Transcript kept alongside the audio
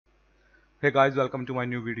Hey guys, welcome to my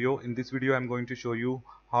new video. In this video I'm going to show you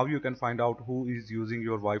how you can find out who is using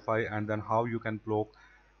your Wi-Fi and then how you can block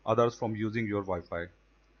others from using your Wi-Fi.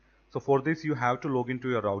 So for this you have to log into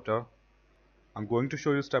your router. I'm going to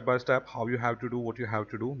show you step by step how you have to do what you have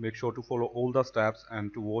to do. Make sure to follow all the steps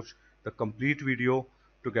and to watch the complete video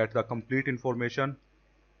to get the complete information.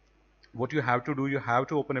 What you have to do, you have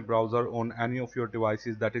to open a browser on any of your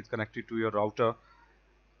devices that is connected to your router,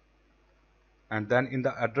 and then in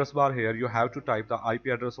the address bar here you have to type the IP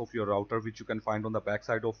address of your router, which you can find on the back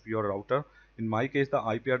side of your router. In my case the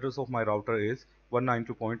IP address of my router is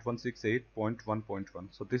 192.168.1.1.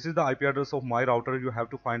 so this is the IP address of my router. You have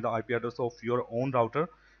to find the IP address of your own router,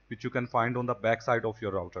 which you can find on the back side of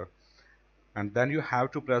your router, and then you have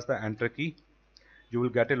to press the enter key. You will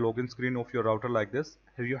get a login screen of your router like this.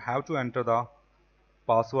 Here you have to enter the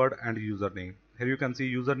password and username. Here you can see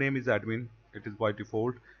username is admin, it is by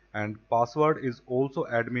default, and password is also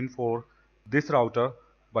admin for this router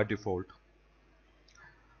by default.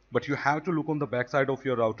 But you have to look on the back side of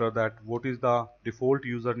your router that what is the default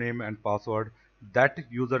username and password. That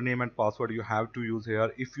username and password you have to use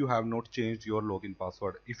here if you have not changed your login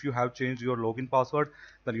password. If you have changed your login password,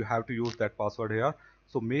 then you have to use that password here.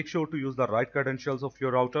 So make sure to use the right credentials of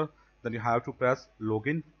your router. Then you have to press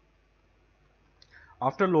login.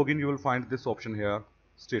 After login you will find this option here,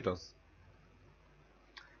 status.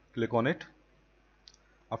 Click on it.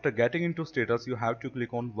 After getting into status you have to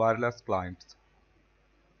click on wireless clients.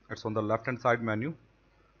 It's on the left hand side menu,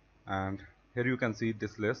 and here you can see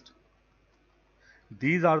this list.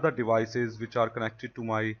 These are the devices which are connected to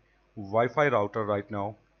my Wi-Fi router right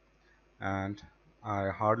now, and I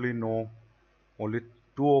hardly know only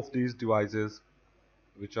 2 of these devices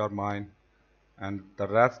which are mine, and the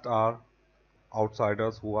rest are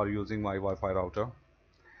outsiders who are using my Wi-Fi router.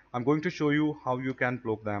 I'm going to show you how you can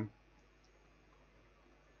block them.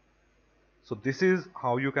 So this is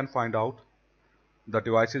how you can find out the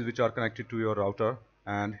devices which are connected to your router,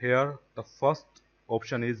 and here the first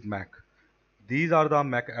option is MAC. These are the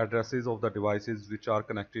MAC addresses of the devices which are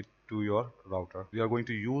connected to your router. We are going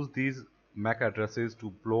to use these MAC addresses to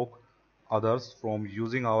block others from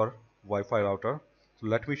using our Wi-Fi router. So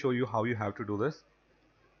let me show you how you have to do this.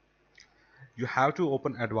 You have to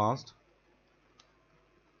open advanced.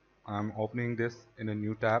 I'm opening this in a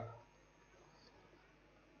new tab.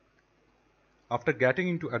 After getting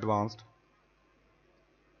into advanced,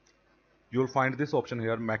 you'll find this option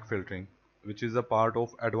here, MAC filtering, which is a part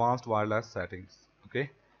of advanced wireless settings.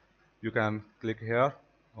 Okay, you can click here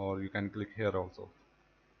or you can click here also.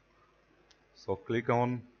 So click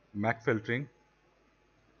on MAC filtering.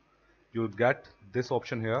 You'll get this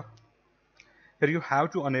option here. Here you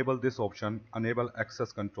have to enable this option, enable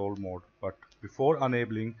access control mode. But before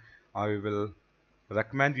enabling, I will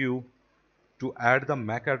recommend you to add the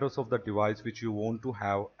MAC address of the device which you want to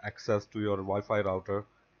have access to your Wi-Fi router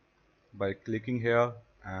by clicking here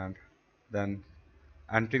and then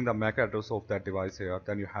entering the MAC address of that device here.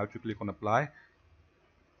 Then you have to click on apply.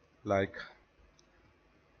 Like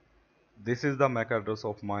this is the MAC address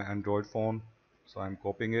of my Android phone, so I'm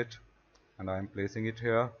copying it and I'm placing it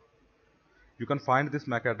here. You can find this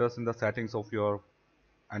MAC address in the settings of your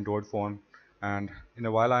Android phone, and in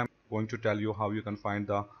a while I'm going to tell you how you can find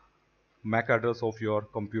the MAC address of your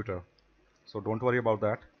computer, so don't worry about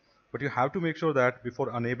that. But you have to make sure that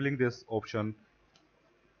before enabling this option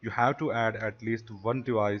you have to add at least one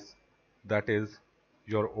device that is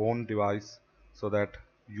your own device, so that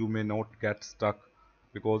you may not get stuck,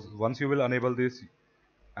 because once you will enable this,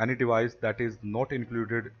 any device that is not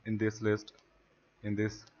included in this list, in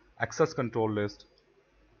this access control list,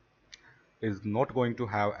 is not going to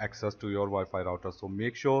have access to your Wi-Fi router. So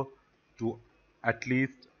make sure to at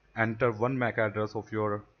least enter one MAC address of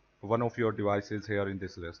one of your devices here in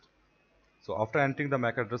this list. So after entering the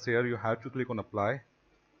MAC address here, you have to click on apply,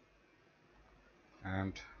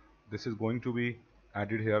 and this is going to be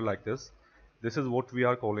added here like this. This is what we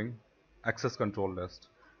are calling access control list.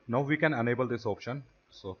 Now we can enable this option,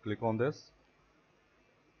 so click on this.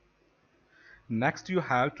 Next you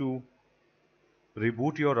have to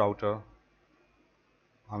reboot your router.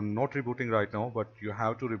 I'm not rebooting right now, but you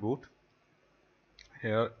have to reboot.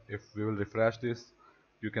 Here if we will refresh this,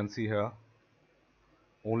 you can see here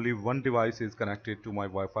only one device is connected to my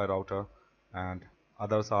Wi-Fi router and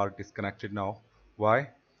others are disconnected now.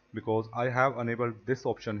 Why? Because I have enabled this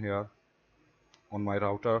option here on my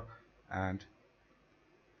router, and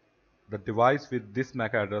the device with this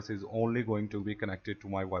MAC address is only going to be connected to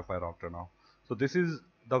my Wi-Fi router now. So this is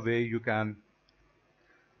the way you can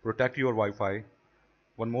protect your Wi-Fi.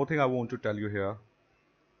 One more thing I want to tell you here,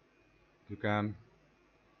 you can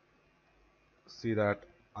see that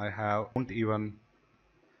I don't even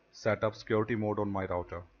set up security mode on my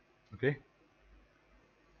router. Okay,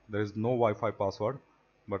 there is no Wi-Fi password,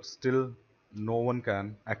 but still no one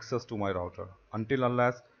can access to my router until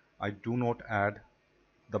unless I do not add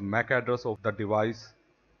the MAC address of the device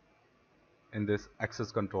in this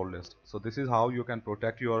access control list. So this is how you can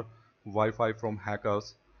protect your Wi-Fi from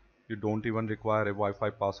hackers. You don't even require a Wi-Fi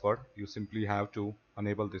password. You simply have to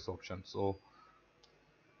enable this option. So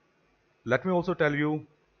let me also tell you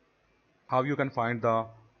how you can find the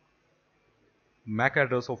MAC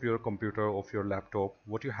address of your computer, of your laptop.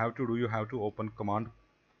 What you have to do, you have to open command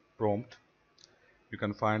prompt. You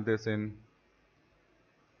can find this in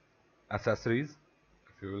accessories.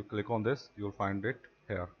 If you will click on this, you will find it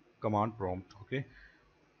here, command prompt. Okay,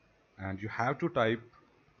 and you have to type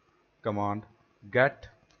command get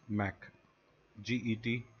mac,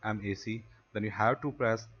 GETMAC. Then you have to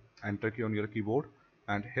press enter key on your keyboard,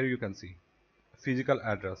 and here you can see physical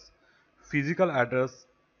address. Physical address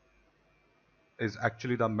is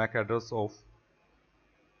actually the MAC address of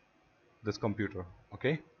this computer.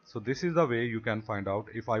 Okay, so this is the way you can find out.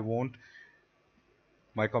 If I want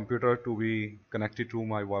my computer to be connected to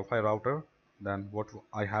my Wi-Fi router, then what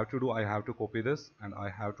I have to do, I have to copy this and I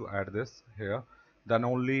have to add this here. Then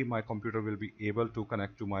only my computer will be able to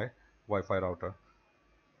connect to my Wi-Fi router.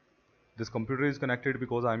 This computer is connected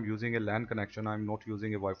because I'm using a LAN connection, I'm not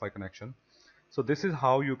using a Wi-Fi connection. So this is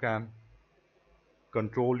how you can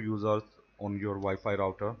control users on your Wi-Fi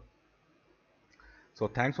router. So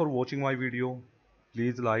thanks for watching my video.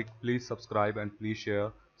 Please like, please subscribe, and please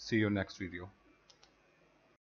share. See you next video.